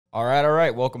All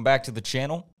right. Welcome back to the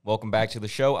channel. Welcome back to the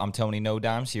show. I'm Tony No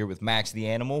Dimes here with Max the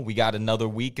Animal. We got another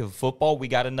week of football. We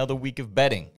got another week of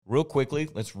betting. Real quickly,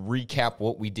 let's recap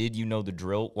what we did. You know the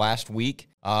drill. Last week,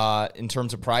 in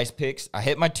terms of prize picks, I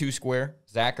hit my 2-square.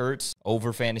 Zach Ertz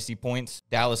over fantasy points.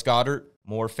 Dallas Goedert,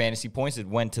 more fantasy points. It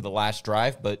went to the last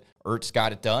drive, but Ertz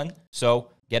got it done. So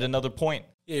get another point.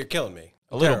 Yeah, you're killing me.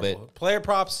 A little bit. Player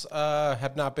props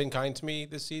have not been kind to me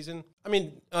this season. I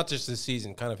mean, not just this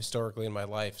season, kind of historically in my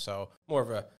life. So more of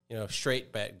a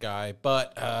straight bet guy.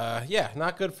 But yeah,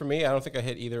 not good for me. I don't think I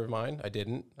hit either of mine. I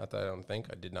didn't. Not that I don't think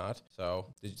I did not. So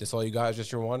that's all you guys,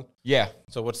 just your one? Yeah.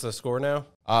 So what's the score now?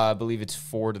 I believe it's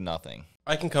 4-0.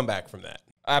 I can come back from that.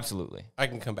 Absolutely. I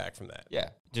can come back from that. Yeah,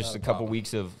 just a couple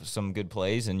weeks of some good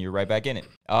plays, and you're right back in it.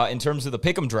 In terms of the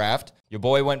Pick'em draft, your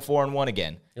boy went 4-1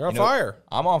 again. You're on fire.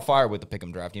 I'm on fire with the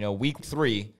Pick'em draft. Week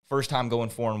 3, first time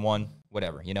going 4-1,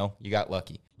 whatever. You got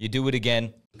lucky. You do it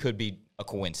again, could be a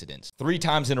coincidence. 3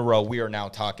 times in a row, we are now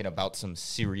talking about some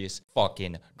serious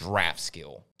fucking draft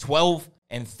skill.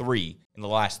 12-3 in the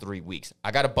last 3 weeks.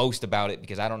 I got to boast about it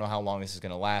because I don't know how long this is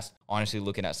going to last. Honestly,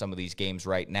 looking at some of these games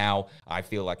right now, I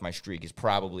feel like my streak is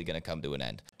probably going to come to an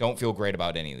end. Don't feel great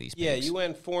about any of these picks. Yeah, you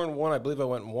went 4-1. I believe I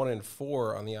went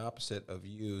 1-4 on the opposite of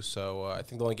you. So I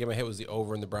think the only game I hit was the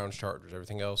over in the Browns Chargers.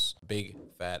 Everything else, big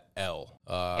fat L.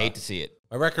 Hate to see it.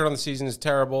 My record on the season is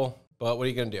terrible, but what are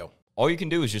you going to do? All you can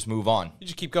do is just move on. You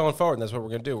just keep going forward, and that's what we're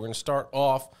going to do. We're going to start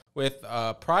off with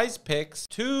PrizePicks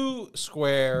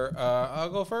 2-square. I'll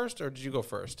go first, or did you go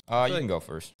first? You can go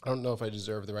first. I don't know if I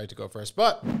deserve the right to go first,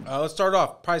 but let's start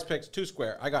off. PrizePicks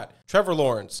 2-square. I got Trevor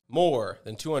Lawrence, more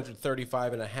than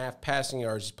 235.5 passing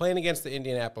yards. He's playing against the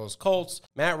Indianapolis Colts.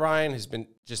 Matt Ryan has been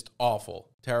just awful,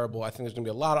 terrible. I think there's going to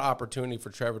be a lot of opportunity for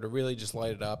Trevor to really just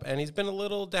light it up, and he's been a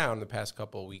little down the past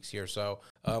couple of weeks here, so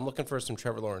I'm looking for some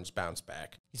Trevor Lawrence bounce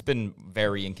back. He's been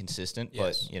very inconsistent,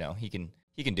 yes. But,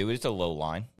 he can do it. It's a low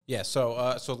line. Yeah,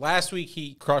 so last week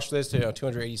he crushed this to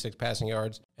 286 passing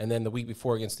yards, and then the week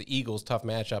before against the Eagles, tough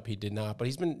matchup, he did not. But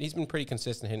he's been pretty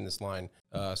consistent hitting this line,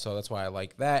 so that's why I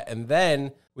like that. And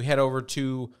then we head over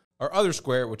to our other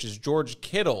square, which is George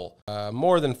Kittle,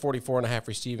 more than 44.5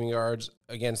 receiving yards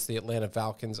against the Atlanta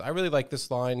Falcons. I really like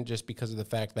this line just because of the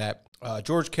fact that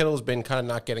George Kittle has been kind of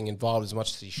not getting involved as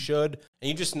much as he should. And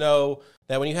you just know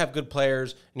that when you have good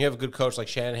players and you have a good coach like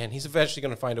Shanahan, he's eventually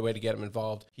going to find a way to get him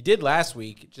involved. He did last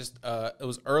week. Just it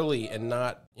was early and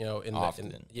not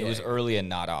often. It was early and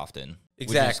not often.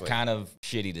 Exactly. Which is kind of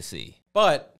shitty to see.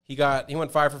 But he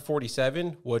went 5 for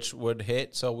 47, which would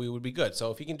hit, so we would be good.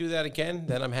 So if he can do that again,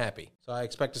 then I'm happy. So I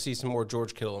expect to see some more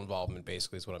George Kittle involvement,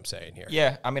 basically, is what I'm saying here.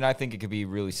 Yeah, I think it could be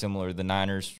really similar. The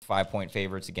Niners, 5-point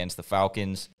favorites against the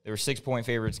Falcons. They were 6-point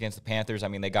favorites against the Panthers.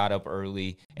 They got up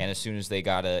early, and as soon as they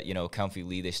got a comfy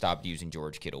lead, they stopped using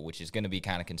George Kittle, which is going to be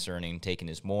kind of concerning, taking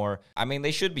his more.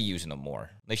 They should be using him more.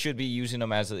 They should be using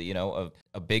him as a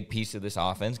big piece of this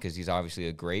offense because he's obviously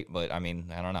a great, but I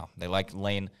don't know. They like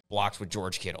laying blocks with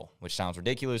George Kittle, which sounds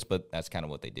ridiculous, but that's kind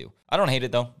of what they do. I don't hate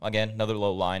it, though. Again, another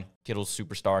low line. Kittle's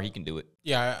superstar. He can do it.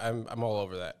 Yeah, I'm all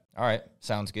over that. All right,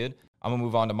 sounds good. I'm going to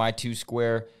move on to my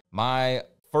 2-square. My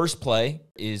first play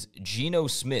is Geno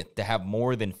Smith to have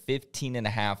more than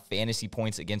 15.5 fantasy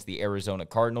points against the Arizona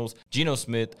Cardinals. Geno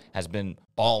Smith has been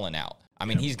balling out.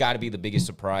 He's got to be the biggest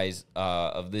surprise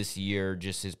of this year.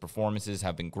 Just his performances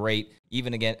have been great.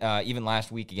 Even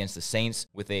last week against the Saints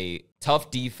with a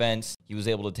tough defense, he was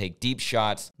able to take deep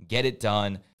shots, get it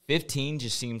done. 15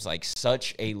 just seems like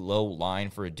such a low line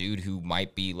for a dude who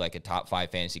might be like a top 5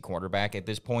 fantasy quarterback at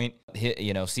this point.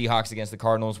 Seahawks against the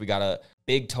Cardinals, we got a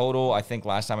big total. I think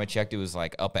last time I checked, it was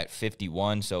like up at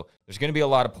 51. So there's going to be a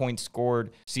lot of points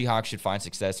scored. Seahawks should find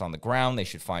success on the ground. They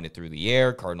should find it through the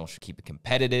air. Cardinals should keep it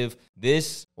competitive.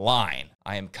 This line,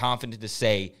 I am confident to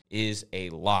say, is a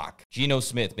lock. Geno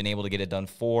Smith been able to get it done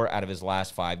 4 out of his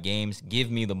last 5 games.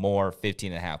 Give me the more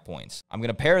 15.5 points. I'm going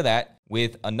to pair that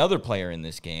with another player in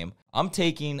this game. I'm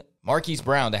taking Marquise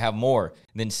Brown to have more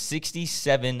than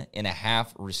 67.5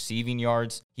 receiving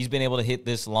yards. He's been able to hit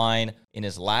this line in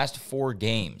his last 4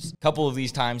 games. A couple of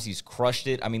these times he's crushed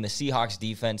it. The Seahawks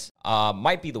defense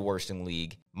might be the worst in the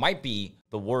league. Might be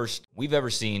the worst we've ever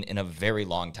seen in a very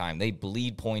long time. They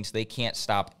bleed points. They can't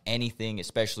stop anything,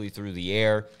 especially through the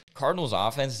air. Cardinals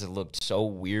offense has looked so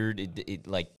weird.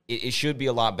 It should be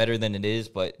a lot better than it is,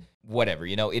 but whatever.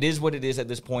 It is what it is at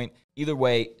this point. Either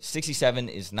way, 67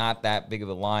 is not that big of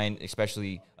a line,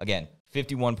 especially, again,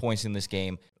 51 points in this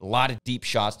game. A lot of deep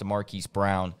shots to Marquise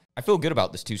Brown. I feel good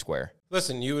about this 2-square.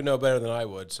 Listen, you would know better than I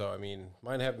would, so,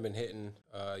 mine haven't been hitting.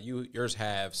 Yours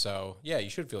have, so yeah, you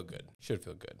should feel good. Should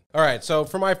feel good. All right, so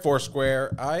for my four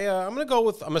square, I'm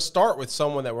gonna start with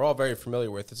someone that we're all very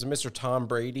familiar with. It's a Mr. Tom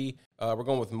Brady. We're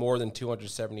going with more than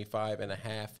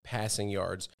 275.5 passing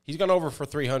yards. He's gone over for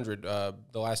 300 the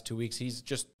last 2 weeks.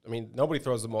 Nobody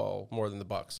throws the ball more than the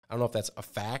Bucs. I don't know if that's a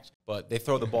fact, but they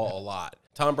throw the ball a lot.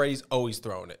 Tom Brady's always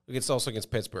throwing it. It's also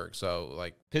against Pittsburgh, so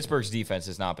like Pittsburgh's defense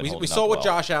has not been holding up. We saw what well.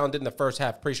 Josh Allen did in the first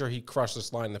half. Pretty sure he crushed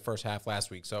this line in the first half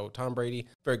last week. So Tom Brady,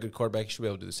 very good quarterback. He should be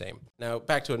able to do the same. Now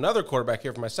back to another quarterback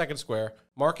here for my second square,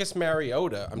 Marcus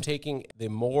Mariota. I'm taking the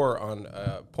more on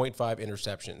 0.5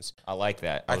 interceptions. I like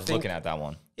that. I was looking at that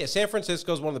one. Yeah, San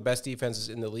Francisco is one of the best defenses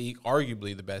in the league,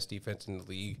 arguably the best defense in the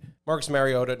league. Marcus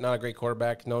Mariota, not a great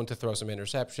quarterback, known to throw some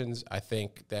interceptions. I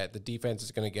think that the defense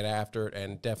is going to get after it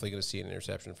and definitely going to see an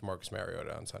interception from Marcus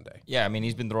Mariota on Sunday. Yeah, I mean,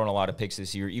 he's been throwing a lot of picks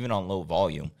this year, even on low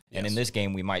volume. Yes. And in this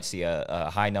game, we might see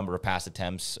a high number of pass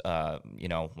attempts,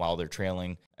 while they're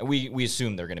trailing. We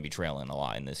assume they're going to be trailing a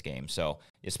lot in this game. So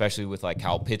especially with like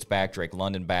Kyle Pitts back, Drake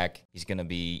London back, he's going to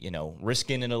be,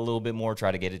 risking it a little bit more,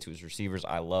 try to get it to his receivers.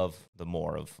 I love the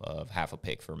more of half a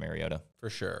pick for Mariota. For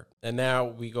sure. And now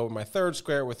we go with my third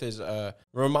square with his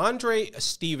Ramondre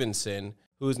Stevenson,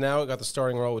 who's now got the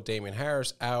starting role with Damian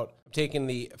Harris out. I'm taking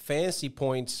the fantasy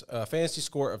points, fantasy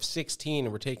score of 16,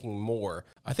 and we're taking more.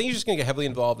 I think he's just going to get heavily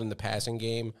involved in the passing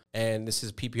game, and this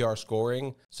is PPR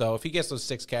scoring. So if he gets those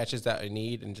 6 catches that I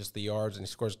need and just the yards and he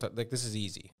scores, this is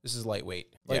easy. This is light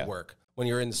work when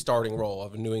you're in the starting role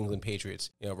of a New England Patriots,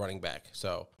 running back.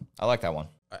 So I like that one.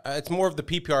 It's more of the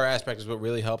PPR aspect is what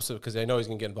really helps it because I know he's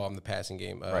going to get involved in the passing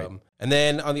game. Right. And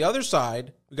then on the other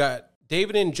side, we got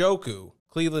David Njoku,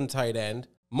 Cleveland tight end,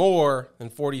 more than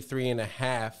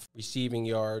 43.5 receiving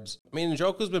yards. I mean,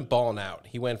 Njoku's been balling out.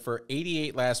 He went for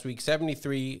 88 last week,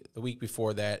 73 the week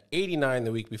before that, 89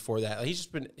 the week before that. He's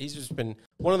just been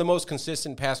one of the most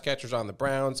consistent pass catchers on the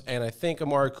Browns, and I think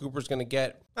Amari Cooper's going to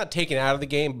get not taken out of the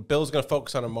game, but Bill's going to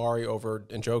focus on Amari over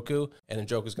Njoku, and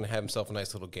Njoku's going to have himself a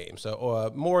nice little game.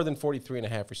 So more than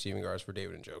 43.5 receiving yards for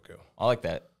David Njoku. I like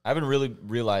that. I haven't really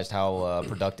realized how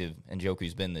productive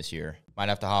Njoku's been this year. Might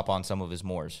have to hop on some of his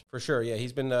mores. For sure, yeah.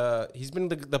 He's been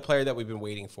the player that we've been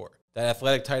waiting for. That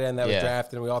athletic tight end that was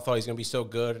drafted, and we all thought he was going to be so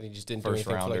good, and he just didn't do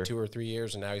anything for like 2 or 3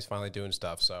 years, and now he's finally doing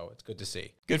stuff. So it's good to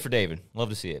see. Good for David. Love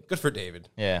to see it. Good for David.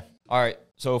 Yeah. All right.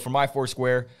 So for my 4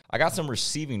 square, I got some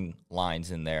receiving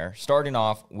lines in there. Starting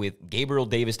off with Gabriel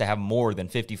Davis to have more than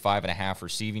 55.5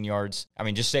 receiving yards. I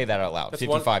mean, just say that out loud.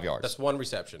 55 yards. That's one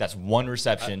reception. That's one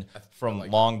reception from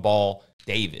long ball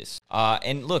Davis.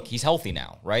 And look, he's healthy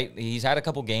now, right? He's had a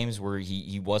couple games where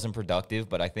he wasn't productive,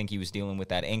 but I think he was dealing with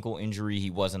that ankle injury.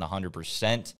 He wasn't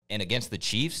 100%. And against the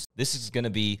Chiefs, this is going to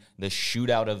be the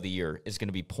shootout of the year. It's going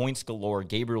to be points galore.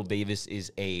 Gabriel Davis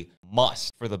is a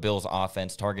must for the Bills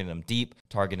offense, targeting him deep,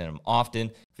 targeting him often.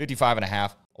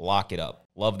 55.5, lock it up.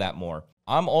 Love that more.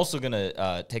 I'm also going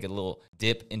to take a little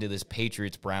dip into this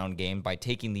Patriots-Brown game by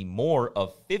taking the more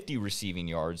of 50 receiving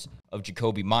yards of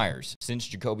Jacoby Myers. Since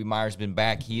Jacoby Myers has been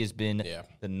back, he has been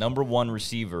the number 1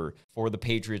 receiver for the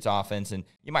Patriots offense. And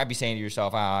you might be saying to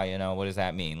yourself, what does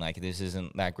that mean? Like, this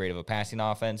isn't that great of a passing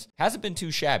offense. Hasn't been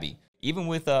too shabby. Even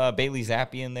with Bailey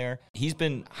Zappi in there, he's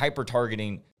been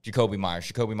hyper-targeting Jacoby Myers.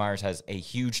 Jacoby Myers has a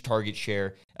huge target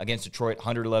share against Detroit,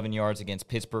 111 yards, against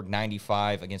Pittsburgh,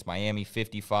 95, against Miami,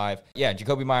 55. Yeah,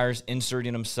 Jacoby Myers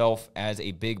inserting himself as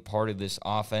a big part of this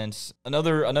offense.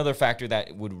 Another factor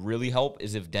that would really help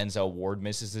is if Denzel Ward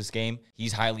misses this game.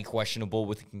 He's highly questionable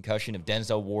with a concussion. If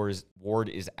Denzel Ward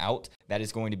is out, that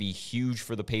is going to be huge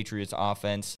for the Patriots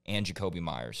offense and Jacoby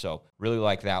Myers. So really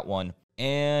like that one.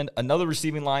 And another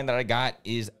receiving line that I got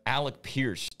is Alec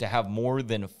Pierce to have more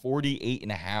than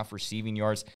 48.5 receiving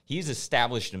yards. He's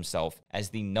established himself as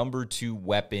the number 2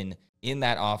 weapon in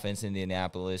that offense in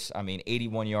Indianapolis. I mean,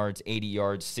 81 yards, 80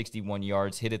 yards, 61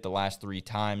 yards, hit it the last 3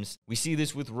 times. We see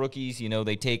this with rookies.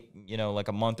 They take, like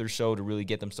a month or so to really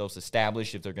get themselves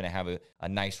established if they're going to have a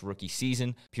nice rookie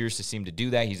season. Pierce has seemed to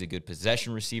do that. He's a good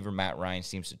possession receiver. Matt Ryan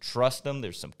seems to trust him.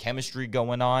 There's some chemistry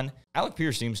going on. Alec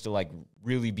Pierce seems to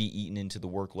really be eaten into the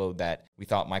workload that we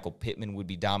thought Michael Pittman would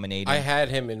be dominating. I had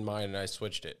him in mind and I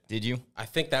switched it. Did you? I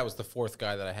think that was the 4th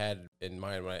guy that I had in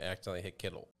mind when I accidentally hit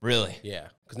Kittle. Really? Yeah.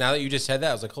 Because now that you just said that,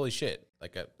 I was like, holy shit.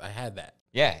 Like, I had that.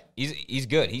 Yeah, he's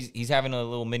good. He's having a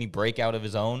little mini breakout of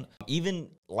his own. Even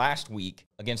last week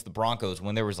against the Broncos,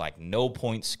 when there was no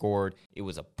points scored, it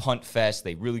was a punt fest.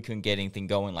 They really couldn't get anything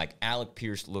going. Alec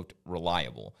Pierce looked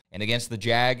reliable. And against the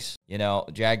Jags,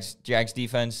 Jags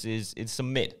defense is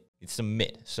some mid. It's some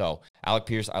mid. So Alec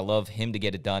Pierce, I love him to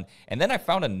get it done. And then I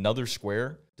found another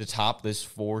square to top this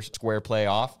 4-square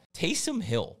playoff. Taysom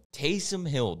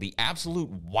Hill, the absolute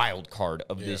wild card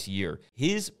of this year.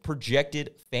 His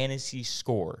projected fantasy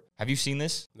score. Have you seen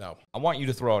this? No. I want you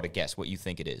to throw out a guess what you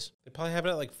think it is. They probably have it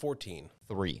at like 14.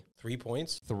 3. 3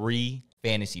 points? 3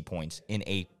 fantasy points in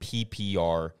a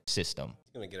PPR system.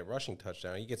 He's going to get a rushing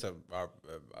touchdown. He gets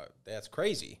that's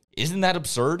crazy. Isn't that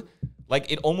absurd?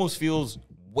 Like, it almost feels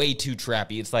way too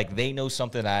trappy. It's like they know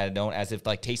something that I don't, as if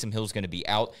like Taysom Hill's going to be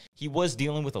out. He was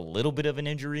dealing with a little bit of an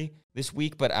injury this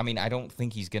week, but I mean, I don't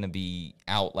think he's going to be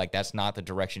out. Like, that's not the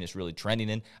direction it's really trending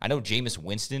in. I know Jameis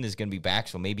Winston is going to be back,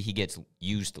 so maybe he gets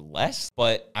used less,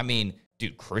 but I mean,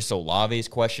 dude, Chris Olave is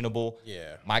questionable.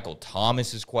 Yeah. Michael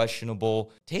Thomas is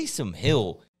questionable. Taysom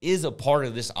Hill is a part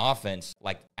of this offense,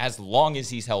 like, as long as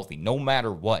he's healthy, no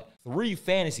matter what. 3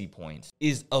 fantasy points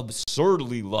is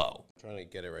absurdly low. I'm trying to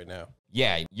get it right now.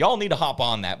 Yeah, y'all need to hop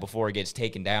on that before it gets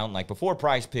taken down. Like, before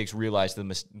PrizePicks realize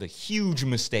the huge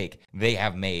mistake they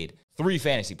have made. 3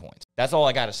 fantasy points. That's all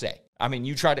I got to say. I mean,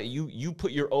 you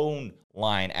put your own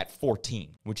line at 14,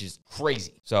 which is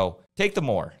crazy. So take the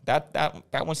more. That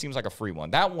one seems like a free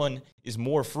one. That one is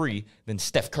more free than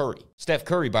Steph Curry. Steph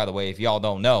Curry, by the way, if y'all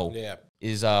don't know,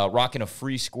 is rocking a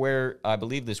free square, I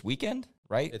believe, this weekend.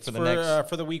 Right? It's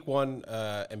for the week 1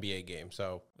 NBA game.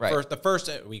 So the first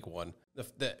week 1,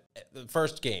 the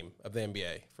first game of the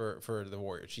NBA for the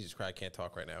Warriors. Jesus Christ, I can't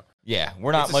talk right now. Yeah,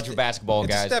 we're not much of basketball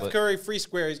guys. Steph Curry free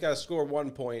square. He's got to score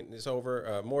 1 point. It's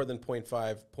over more than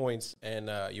 0.5 points,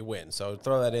 and you win. So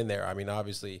throw that in there. I mean,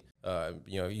 obviously,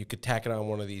 you could tack it on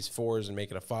one of these 4s and make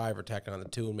it a 5, or tack it on the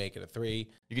 2 and make it a 3.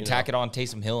 You could tack it on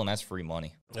Taysom Hill, and that's free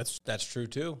money. That's true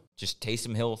too. Just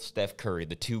Taysom Hill, Steph Curry,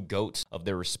 the 2 GOATs of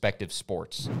their respective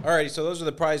sports. Alrighty, so those are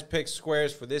the PrizePicks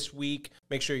squares for this week.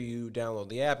 Make sure you download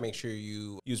the app. Make sure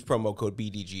you use promo code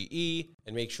BDGE,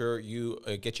 and make sure you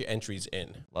get your entries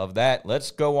in. Love that.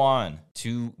 Let's go on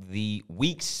to the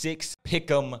Week 6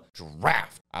 Pick'em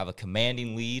Draft. I have a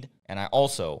commanding lead, and I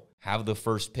also have the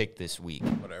first pick this week.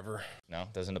 Whatever. No,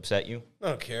 doesn't upset you? I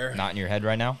don't care. Not in your head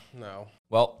right now? No.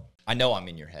 Well, I know I'm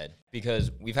in your head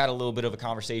because we've had a little bit of a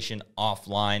conversation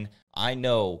offline. I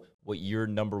know what your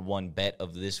number 1 bet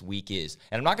of this week is.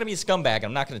 And I'm not going to be a scumbag.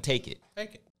 I'm not going to take it.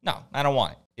 Take it. No, I don't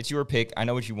want it. It's your pick. I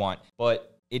know what you want.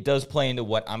 But it does play into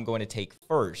what I'm going to take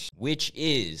first, which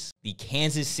is the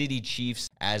Kansas City Chiefs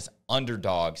as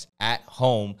underdogs at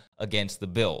home against the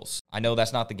Bills. I know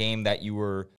that's not the game that you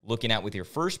were looking at with your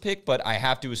first pick, but I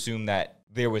have to assume that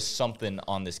there was something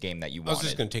on this game that you wanted. I was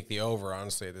just going to take the over,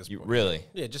 honestly, at this point. Really?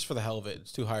 Yeah, just for the hell of it.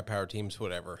 It's 2 high-powered teams,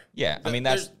 whatever. Yeah, I mean,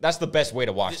 that's the best way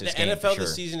to watch this game, The NFL for sure.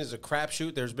 this season is a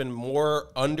crapshoot. There's been more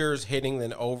unders hitting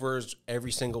than overs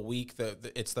every single week.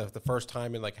 It's the first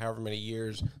time in, like, however many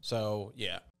years. So,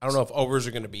 yeah. I don't know if overs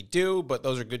are going to be due, but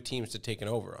those are good teams to take an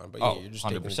over on. But, yeah, you're just 100%.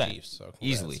 Taking the Chiefs. So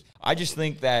easily. I just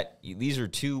think that these are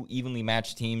 2 evenly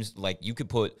matched teams. Like, you could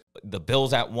put the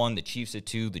Bills at 1, the Chiefs at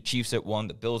 2, the Chiefs at 1,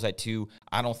 the Bills at 2.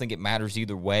 I don't think it matters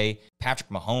either way.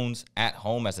 Patrick Mahomes at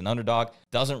home as an underdog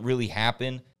doesn't really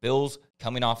happen. Bills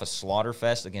coming off a slaughter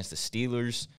fest against the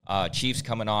Steelers. Chiefs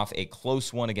coming off a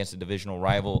close one against a divisional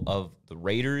rival of the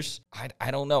Raiders. I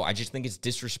don't know. I just think it's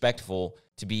disrespectful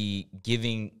to be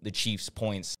giving the Chiefs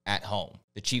points at home.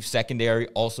 The Chiefs secondary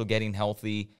also getting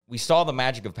healthy. We saw the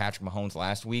magic of Patrick Mahomes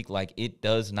last week. Like, it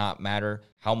does not matter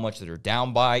how much they're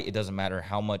down by. It doesn't matter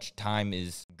how much time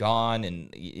is gone, and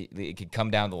it could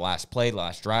come down to the last play, the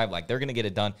last drive. Like, they're going to get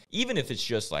it done, even if it's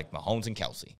just like Mahomes and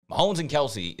Kelsey. Mahomes and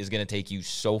Kelsey is going to take you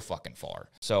so fucking far.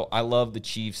 So I love the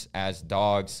Chiefs as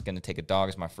dogs. Going to take a dog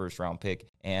as my first round pick.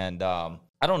 And I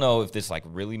don't know if this like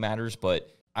really matters, but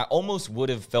I almost would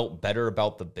have felt better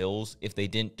about the Bills if they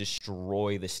didn't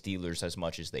destroy the Steelers as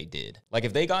much as they did. Like,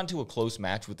 if they got into a close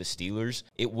match with the Steelers,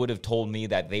 it would have told me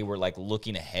that they were, like,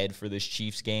 looking ahead for this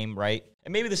Chiefs game, right?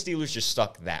 And maybe the Steelers just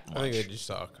suck that much. I think they just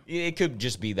suck. It could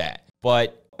just be that.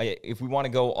 But if we want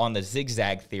to go on the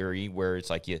zigzag theory, where it's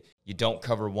like you don't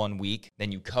cover 1 week,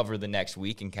 then you cover the next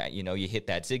week, and you hit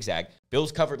that zigzag.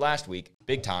 Bills covered last week,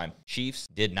 big time. Chiefs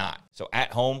did not. So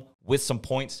at home with some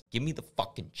points, give me the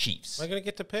fucking Chiefs. Am I gonna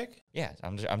get to pick? Yeah,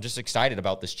 I'm just excited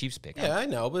about this Chiefs pick. Yeah, I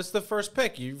know, but it's the first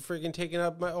pick. You freaking taking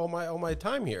up all my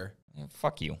time here. Yeah,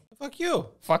 fuck you. Fuck you.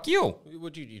 Fuck you.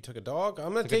 Would you took a dog?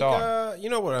 I'm gonna take. You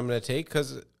know what I'm gonna take?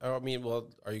 Because I mean, well,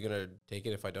 are you gonna take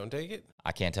it if I don't take it?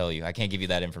 I can't tell you. I can't give you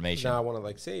that information. Now I want to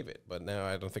like save it, but now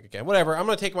I don't think I can. Whatever. I'm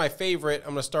gonna take my favorite.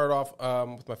 I'm gonna start off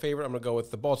with my favorite. I'm gonna go with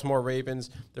the Baltimore Ravens.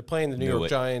 They're playing the New York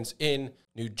Giants in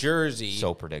New Jersey.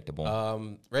 So predictable.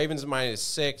 Ravens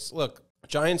 -6. Look,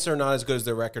 Giants are not as good as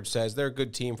their record says. They're a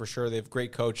good team for sure. They have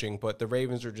great coaching, but the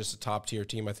Ravens are just a top-tier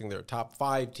team. I think they're a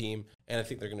top-5 team, and I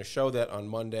think they're going to show that on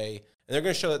Monday. And they're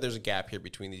going to show that there's a gap here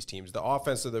between these teams. The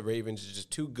offense of the Ravens is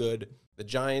just too good. The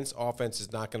Giants' offense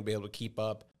is not going to be able to keep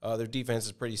up. Their defense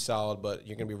is pretty solid, but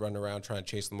you're going to be running around trying to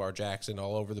chase Lamar Jackson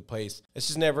all over the place.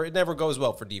 It never goes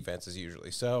well for defenses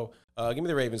usually. So give me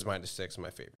the Ravens -6,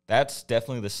 my favorite. That's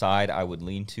definitely the side I would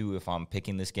lean to if I'm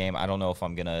picking this game. I don't know if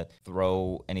I'm going to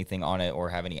throw anything on it or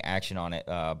have any action on it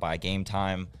by game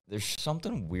time. There's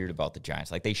something weird about the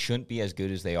Giants. Like, they shouldn't be as good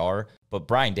as they are, but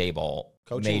Brian Daboll,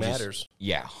 coaching matters.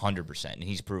 Yeah, 100%. And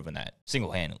he's proven that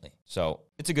single-handedly. So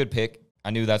it's a good pick. I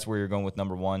knew that's where you're going with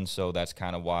number 1, so that's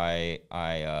kind of why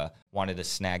I wanted to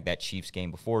snag that Chiefs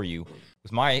game before you.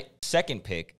 With my second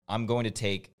pick, I'm going to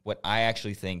take what I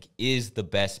actually think is the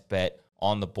best bet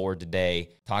on the board today.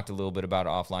 Talked a little bit about it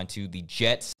offline too. The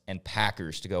Jets and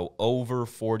Packers to go over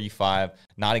 45.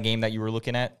 Not a game that you were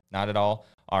looking at? Not at all?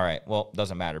 All right, well,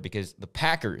 doesn't matter because the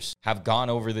Packers have gone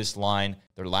over this line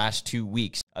their last 2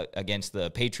 weeks against the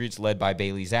Patriots led by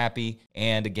Bailey Zappi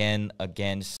and again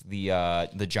against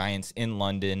the Giants in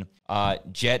London.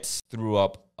 Jets threw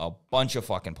up a bunch of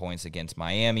fucking points against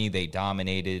Miami. They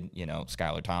dominated,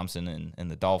 Skylar Thompson and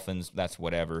the Dolphins. That's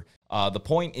whatever. The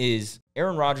point is,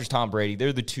 Aaron Rodgers, Tom Brady,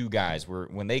 they're the two guys where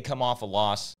when they come off a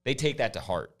loss, they take that to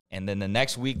heart. And then the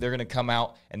next week, they're going to come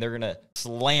out and they're going to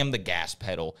slam the gas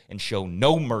pedal and show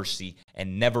no mercy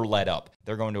and never let up.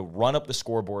 They're going to run up the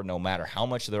scoreboard no matter how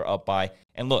much they're up by.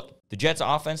 And look, the Jets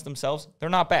offense themselves, they're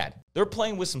not bad. They're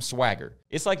playing with some swagger.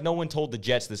 It's like no one told the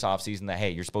Jets this offseason that,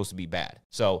 hey, you're supposed to be bad.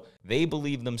 So they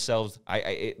believe themselves.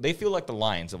 They feel like the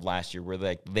Lions of last year where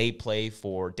they play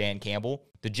for Dan Campbell.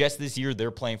 The Jets this year,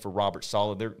 they're playing for Robert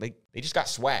Saleh. They just got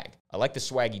swag. I like the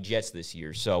swaggy Jets this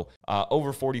year. So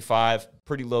over 45,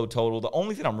 pretty low total. The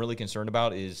only thing I'm really concerned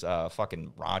about is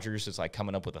fucking Rodgers is like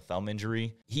coming up with a thumb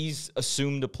injury. He's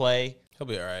assumed to play. He'll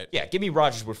be all right. Yeah, give me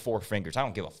Rodgers with 4 fingers. I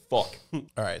don't give a fuck. All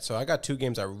right, so I got 2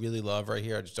 games I really love right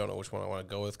here. I just don't know which one I want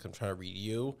to go with because I'm trying to read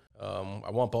you. I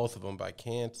want both of them, but I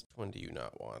can't. Which one do you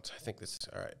not want? I think this is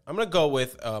all right. I'm going to go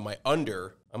with my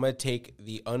under. I'm going to take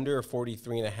the under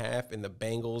 43.5 in the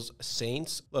Bengals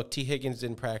Saints. Look, T. Higgins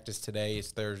didn't practice today.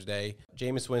 It's Thursday.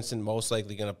 Jameis Winston most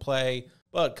likely going to play.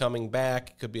 But coming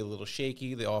back, could be a little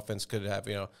shaky. The offense could have,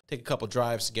 take a couple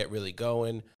drives to get really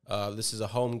going. This is a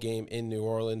home game in New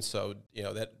Orleans, so,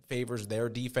 that favors their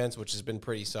defense, which has been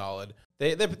pretty solid.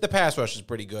 The pass rush is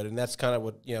pretty good, and that's kind of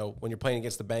what, when you're playing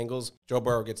against the Bengals, Joe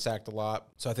Burrow gets sacked a lot.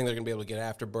 So I think they're going to be able to get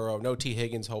after Burrow. No T.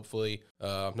 Higgins, hopefully.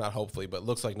 Not hopefully, but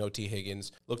looks like no T.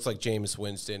 Higgins. Looks like Jameis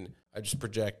Winston. I just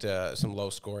project some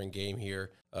low-scoring game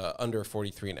here, under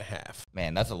 43.5.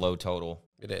 Man, that's a low total.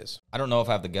 It is. I don't know if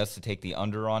I have the guts to take the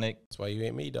under on it. That's why you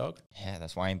ain't me, dog. Yeah,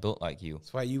 that's why I ain't built like you.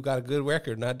 That's why you got a good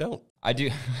record and I don't. I do.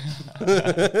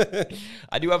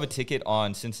 I do have a ticket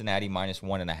on Cincinnati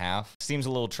 -1.5. Seems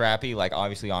a little trappy. Like,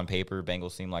 obviously on paper,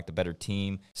 Bengals seem like the better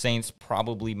team. Saints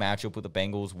probably match up with the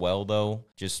Bengals well, though.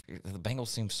 Just the Bengals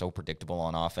seem so predictable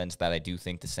on offense that I do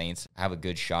think the Saints have a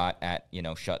good shot at,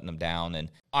 shutting them down. And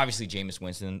obviously Jameis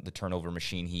Winston, the turnover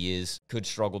machine he is, could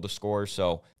struggle to score.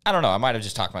 So I don't know. I might have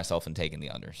just talked myself into taking the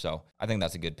under. So I think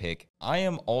that's a good pick. I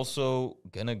am also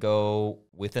going to go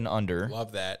with an under.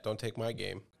 Love that. Don't take my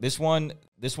game. This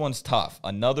one's tough.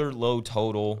 Another low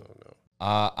total. Oh,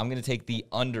 no. I'm going to take the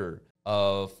under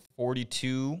of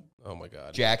 42. Oh, my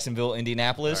God. Jacksonville,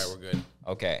 Indianapolis. All right, we're good.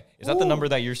 Okay. Is that the number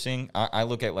that you're seeing? I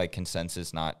look at, like,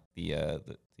 consensus, not the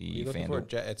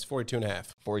FanDuel. It's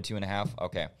 42.5. 42.5?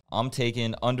 Okay. I'm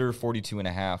taking under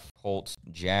 42.5. Colts,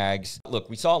 Jags. Look,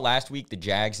 we saw last week the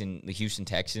Jags and the Houston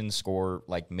Texans score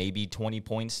like maybe 20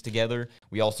 points together.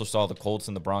 We also saw the Colts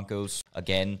and the Broncos,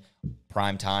 again,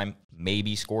 prime time,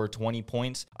 maybe score 20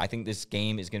 points. I think this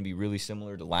game is going to be really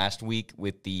similar to last week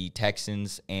with the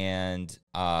Texans and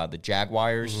the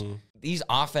Jaguars. Mm-hmm. These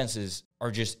offenses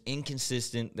are just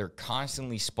inconsistent. They're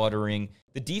constantly sputtering.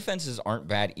 The defenses aren't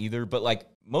bad either, but like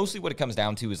mostly what it comes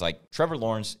down to is like Trevor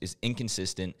Lawrence is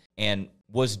inconsistent and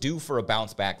was due for a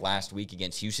bounce back last week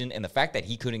against Houston. And the fact that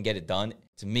he couldn't get it done,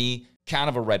 to me, kind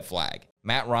of a red flag.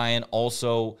 Matt Ryan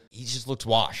also, he just looks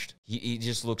washed. He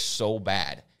just looks so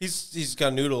bad. He's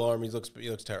got a noodle arm. He looks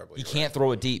terrible. He can't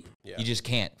throw it deep. Yeah. He just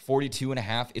can't.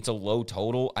 42.5. It's a low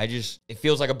total. It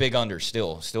feels like a big under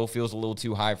still. Still feels a little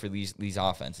too high for these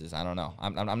offenses. I don't know.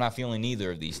 I'm not feeling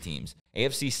either of these teams.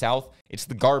 AFC South, it's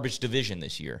the garbage division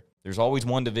this year. There's always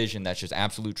one division that's just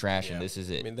absolute trash, and this is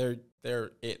it. I mean,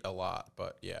 they're it a lot,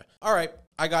 but yeah. All right,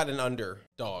 I got an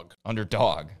underdog.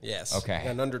 Underdog. Yes. Okay. I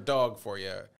got an underdog for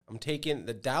you. I'm taking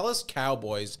the Dallas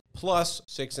Cowboys plus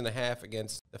 6.5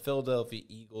 against the Philadelphia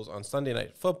Eagles on Sunday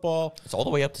Night Football. It's all the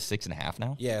way up to 6.5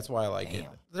 now? Yeah, that's why I like it.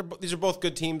 These are both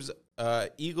good teams.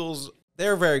 Eagles,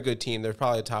 they're a very good team. They're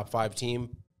probably a top 5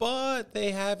 team, but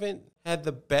they haven't had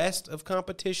the best of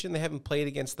competition. They haven't played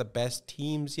against the best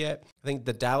teams yet. I think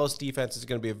the Dallas defense is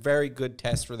going to be a very good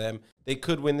test for them. They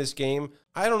could win this game.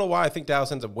 I don't know why I think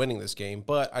Dallas ends up winning this game,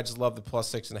 but I just love the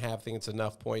plus 6.5. I think it's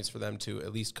enough points for them to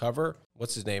at least cover.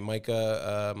 What's his name?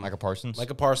 Micah Parsons.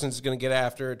 Micah Parsons is going to get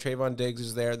after it. Trayvon Diggs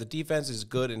is there. The defense is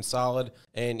good and solid.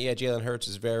 And, yeah, Jalen Hurts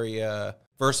is very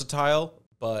versatile.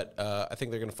 But I think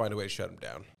they're going to find a way to shut him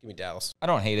down. Give me Dallas. I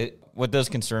don't hate it. What does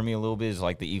concern me a little bit is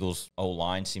like the Eagles'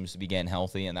 O-line seems to be getting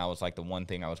healthy, and that was like the one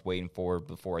thing I was waiting for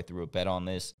before I threw a bet on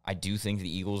this. I do think the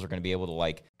Eagles are going to be able to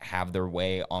like have their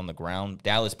way on the ground.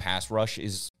 Dallas pass rush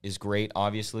is great,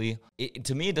 obviously.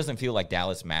 To me, it doesn't feel like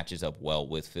Dallas matches up well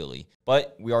with Philly.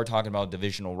 But we are talking about a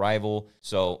divisional rival,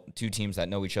 so two teams that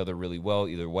know each other really well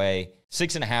either way.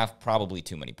 6.5, probably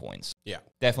too many points. Yeah.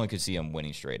 Definitely could see them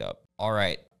winning straight up. All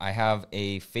right, I have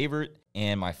a favorite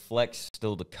and my flex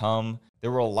still to come.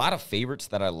 There were a lot of favorites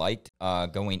that I liked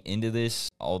going into this,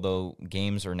 although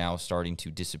games are now starting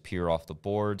to disappear off the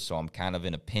board, so I'm kind of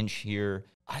in a pinch here.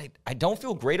 I don't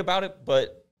feel great about it,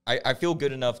 but I feel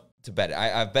good enough to bet it.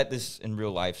 I've bet this in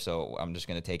real life, so I'm just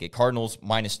going to take it. Cardinals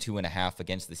minus 2.5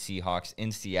 against the Seahawks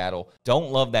in Seattle.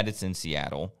 Don't love that it's in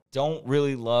Seattle. Don't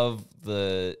really love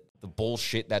the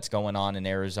bullshit that's going on in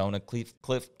Arizona.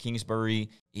 Cliff Kingsbury,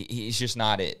 he's just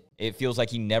not it. It feels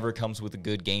like he never comes with a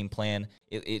good game plan.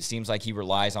 It seems like he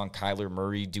relies on Kyler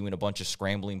Murray doing a bunch of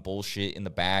scrambling bullshit in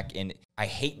the back. And I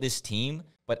hate this team,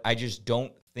 but I just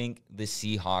don't think the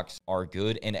Seahawks are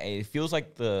good. And it feels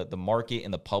like the market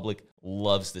and the public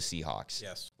loves the Seahawks.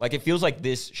 Yes. Like, it feels like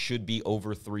this should be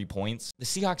over 3 points. The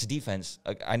Seahawks defense,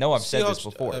 I know I've said this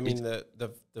before. I mean, the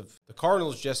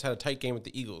Cardinals just had a tight game with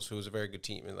the Eagles, who was a very good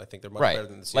team, and I think they're much right. better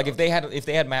than the Seahawks. Like, if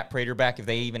they had Matt Prater back, if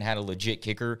they even had a legit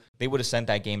kicker, they would have sent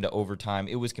that game to overtime.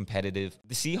 It was competitive.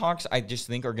 The Seahawks, I just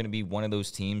think, are going to be one of those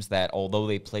teams that, although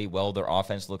they play well, their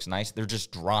offense looks nice, they're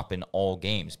just dropping all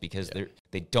games because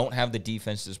they don't have the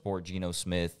defense to support Geno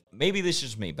Smith. Maybe this is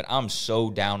just me, but I'm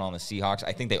so down on the Seahawks.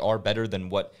 I think they are better than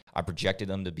what I projected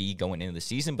them to be going into the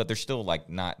season, but they're still, like,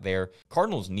 not there.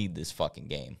 Cardinals need this fucking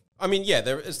game. I mean, yeah,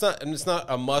 it's not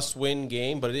a must-win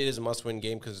game, but it is a must-win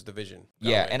game because it's division.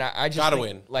 Yeah, and I just gotta think,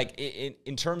 win. Like,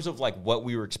 in terms of like what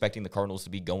we were expecting the Cardinals to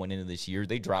be going into this year,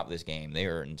 they dropped this game. They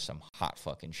are in some hot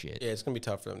fucking shit. Yeah, it's gonna be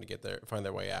tough for them to get there, find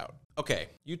their way out. Okay,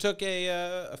 you took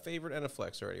a favorite and a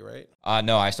flex already, right?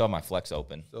 No, I still have my flex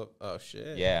open. So, oh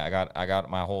shit. Yeah, I got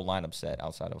my whole lineup set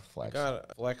outside of flex. I got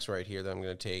a flex right here that I'm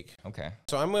gonna take. Okay.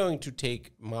 So I'm going to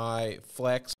take my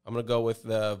flex. I'm gonna go with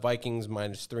the Vikings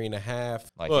minus 3.5.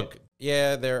 Look.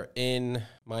 Yeah, they're in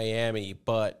Miami,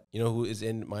 but you know who is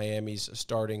in Miami's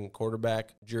starting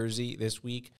quarterback jersey this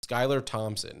week? Skylar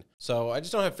Thompson. So I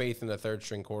just don't have faith in the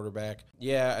third-string quarterback.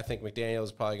 Yeah, I think McDaniel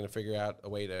is probably going to figure out a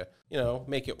way to,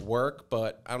 make it work,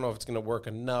 but I don't know if it's going to work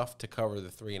enough to cover the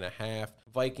 3.5.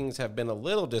 Vikings have been a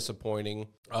little disappointing.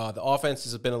 The offense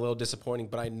has been a little disappointing,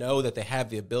 but I know that they have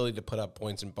the ability to put up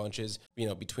points in bunches,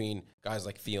 between guys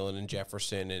like Thielen and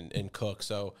Jefferson and Cook.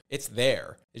 So it's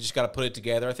there. They just got to put it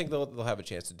together. I think they'll have a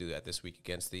chance to do that this week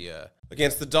against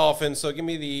the Dolphins. So give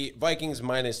me the Vikings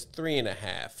minus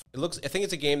 3.5. I think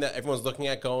it's a game that everyone's looking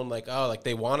at going like, oh, like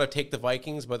they want to take the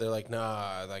Vikings, but they're like,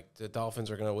 nah, like the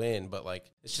Dolphins are going to win. But like,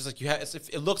 it's just like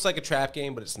it looks like a trap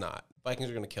game, but it's not. Vikings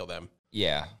are going to kill them.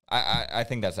 Yeah, I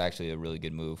think that's actually a really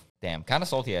good move. Damn, kind of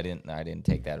salty I didn't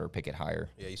take that or pick it higher.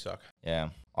 Yeah, you suck. Yeah.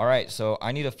 All right, so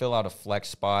I need to fill out a flex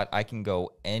spot. I can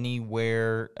go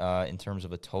anywhere in terms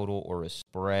of a total or a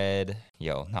spread.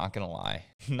 Yo, not gonna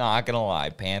lie.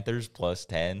 Panthers plus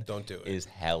 10. Don't do it. Is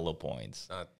hella points.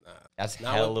 That's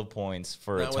not hella points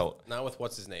for a total. Not with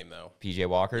what's his name though. PJ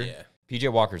Walker. Yeah.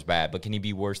 PJ Walker's bad, but can he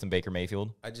be worse than Baker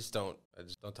Mayfield? I just don't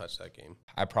touch that game.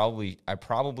 I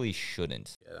probably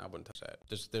shouldn't. Yeah, I wouldn't touch that.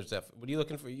 There's definitely. What are you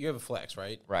looking for? You have a flex,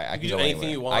 right? Right. I can do anything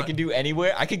you want. I can do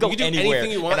anywhere. I could go anywhere.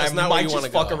 Anything you want. And I might just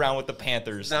fuck around with the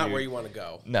Panthers. It's not where you want to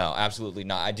go. No, absolutely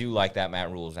not. I do like that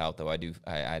Matt Rule's out though.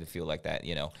 I feel like that.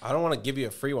 I don't want to give you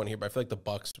a free one here, but I feel like the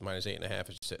Bucks minus 8.5 is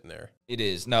just sitting there. It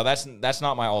is. No, that's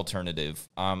not my alternative.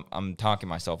 I'm talking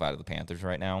myself out of the Panthers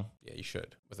right now. Yeah, you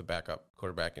should with a backup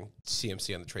quarterback and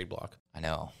CMC on the trade block. I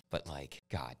know, but like,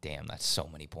 god damn, that's so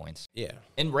many points. Yeah.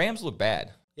 And Rams look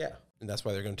bad. Yeah. and that's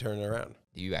why they're going to turn it around.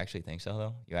 Do you actually think so,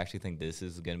 though? You actually think this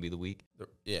is going to be the week?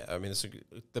 Yeah, I mean,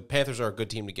 the Panthers are a good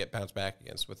team to get bounced back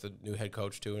against with the new head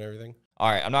coach, too, and everything. All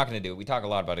right, I'm not going to do it. We talk a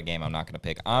lot about a game I'm not going to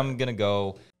pick. I'm going to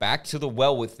go back to the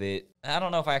well with it. I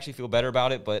don't know if I actually feel better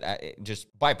about it, but just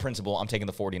by principle, I'm taking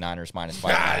the 49ers minus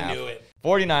 5.5. I knew it.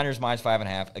 49ers minus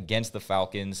 5.5 against the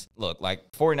Falcons. Look,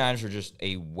 like 49ers are just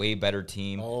a way better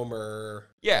team. Homer.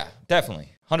 Yeah, definitely.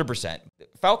 100%.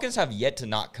 Falcons have yet to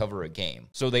not cover a game.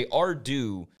 So they are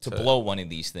due to blow one of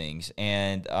these things.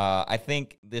 And I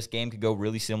think this game could go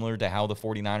really similar to how the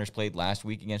 49ers played last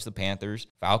week against the Panthers.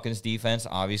 Falcons defense,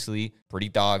 obviously, pretty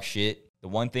dog shit. The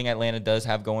one thing Atlanta does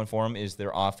have going for them is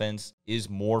their offense is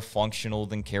more functional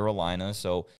than Carolina,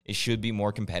 so it should be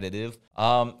more competitive.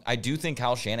 I do think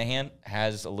Kyle Shanahan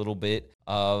has a little bit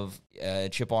of a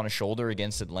chip on his shoulder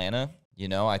against Atlanta. You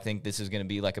know, I think this is going to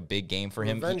be like a big game for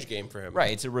him. Revenge game for him.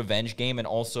 Right. It's a revenge game. And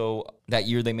also that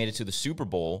year they made it to the Super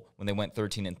Bowl when they went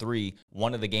 13-3.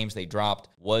 One of the games they dropped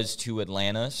was to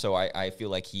Atlanta. So I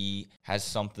feel like he has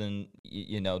something,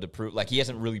 you know, to prove. Like he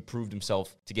hasn't really proved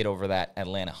himself to get over that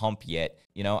Atlanta hump yet.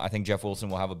 You know, I think Jeff Wilson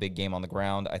will have a big game on the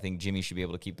ground. I think Jimmy should be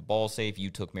able to keep the ball safe.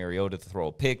 You took Mariota to throw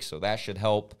a pick, so that should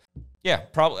help. Yeah,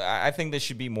 probably. I think this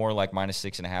should be more like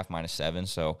 -6.5, -7.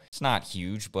 So it's not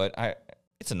huge, but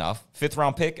it's enough. 5th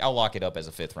round pick, I'll lock it up as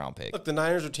a 5th round pick. Look, the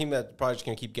Niners are a team that probably just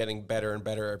going to keep getting better and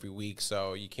better every week,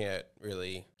 so you can't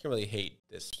really hate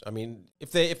this. I mean,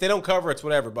 if they don't cover, it's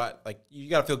whatever, but like you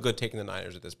got to feel good taking the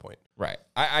Niners at this point. Right.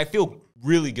 I feel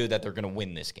really good that they're going to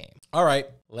win this game. All right,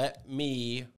 let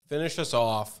me finish us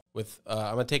off with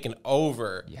I'm going to take an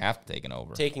over. You have to take an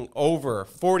over. Taking over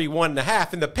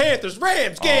 41.5 in the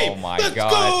Panthers-Rams game. Oh, my Let's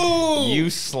God. Go! You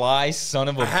sly son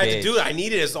of a bitch. I had to do it. I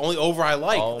needed it. It's the only over I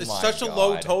like. Oh, it's my such a God.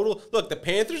 low total. Look, the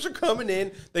Panthers are coming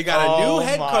in. They got a new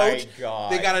head coach.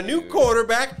 God, they got a new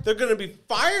quarterback. They're going to be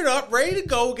fired up, ready to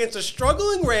go against a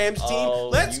struggling Rams team. Oh,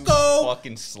 Let's you go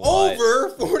fucking slut. over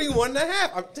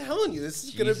 41.5. I'm telling you, this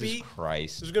is going to be. Jesus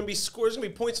Christ. There's going to be scores. There's going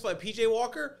to be points for PJ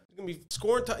Walker. He's going to be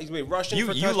scoring. He's going to be rushing.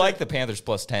 for You touchdown. like the Panthers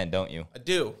 +10, don't you? I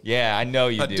do. Yeah, I know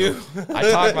you I do. do.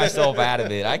 I talked myself out of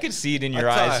it. I could see it in your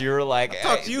eyes. You were like, I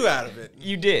talked you out of it.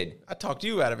 You did. I talked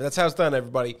you out of it. That's how it's done,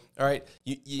 everybody. All right,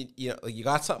 you know, like you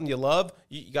got something you love.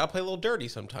 You got to play a little dirty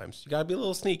sometimes. You got to be a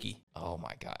little sneaky. Oh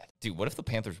my God, dude! What if the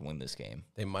Panthers win this game?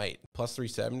 They might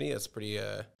 +370. That's pretty.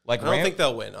 Like I don't think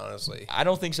they'll win, honestly. I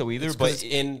don't think so either. But But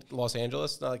in Los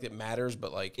Angeles, not like it matters.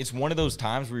 But like it's one of those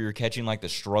times where you're catching like the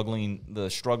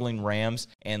struggling Rams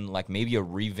and like maybe a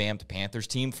revamped Panthers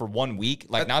team for 1 week.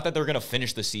 Like not that they're gonna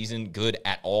finish the season good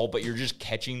at all, but you're just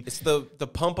catching. it's the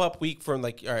pump up week from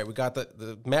like, all right, we got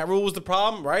the Matt Rule was the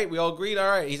problem, right? We all agreed. All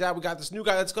right, he's out. We got this new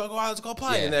guy. Let's go out. Let's go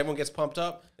play. Yeah. And then everyone gets pumped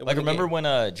up. Like, remember when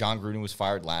John Gruden was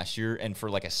fired last year, and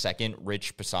for like a second,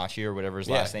 Rich Bisaccia or whatever his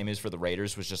last name is for the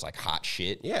Raiders was just like hot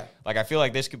shit? Yeah. Like, I feel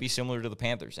like this could be similar to the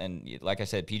Panthers. And like I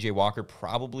said, PJ Walker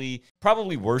probably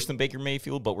worse than Baker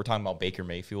Mayfield, but we're talking about Baker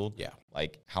Mayfield. Yeah.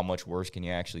 Like, how much worse can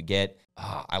you actually get?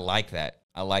 I like that.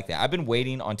 I've been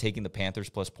waiting on taking the Panthers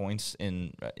plus points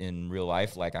in real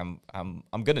life. Like, I'm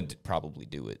gonna probably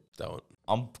do it. Don't.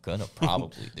 I'm gonna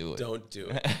probably do it. Don't do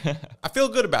it. I feel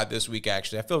good about this week,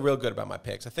 actually. I feel real good about my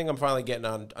picks. I think I'm finally getting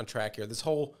on track here. This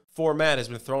whole format has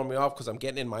been throwing me off because I'm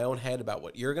getting in my own head about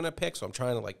what you're going to pick. So I'm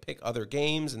trying to like pick other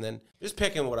games and then just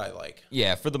picking what I like.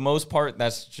 Yeah, for the most part,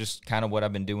 that's just kind of what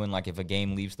I've been doing. Like, if a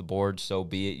game leaves the board, so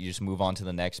be it. You just move on to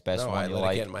the next best one you I let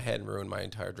like. it get in my head and ruin my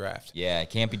entire draft. Yeah, I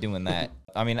can't be doing that.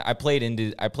 I mean, I played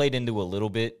into a little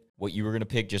bit what you were going to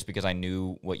pick just because I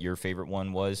knew what your favorite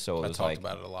one was. So it was talked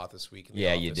about it a lot this week.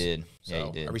 Yeah, you did. So Yeah,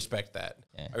 you did. I respect that.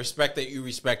 Yeah. I respect that you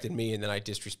respected me and then I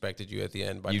disrespected you at the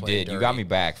end by You playing did. dirty. You got me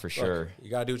back for Look, sure.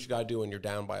 you got to do what you got to do when you're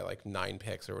down by like 9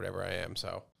 picks or whatever I am.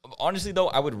 So Honestly, though,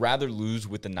 I would rather lose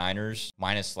with the Niners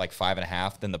minus like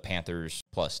 5.5 than the Panthers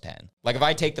plus 10. Like, if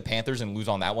I take the Panthers and lose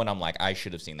on that one, I'm like, I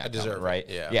should have seen that. I deserve coming, right?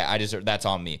 it. Yeah, I deserve. That's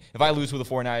on me. If I lose with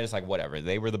the 49ers, like whatever,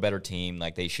 they were the better team.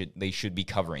 Like they should be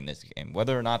covering this game.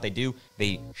 Whether or not they do,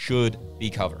 they should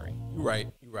be covering. You're right.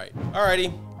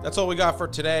 Alrighty, that's all we got for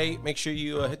today. Make sure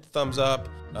you hit the thumbs up,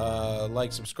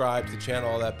 like, subscribe to the channel,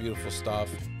 all that beautiful stuff.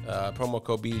 Promo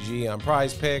code BDGE on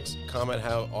PrizePicks. Comment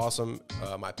how awesome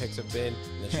my picks have been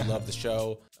and that you love the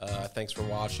show. Thanks for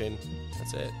watching.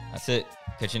 That's it.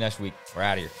 Catch you next week. We're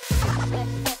out of here.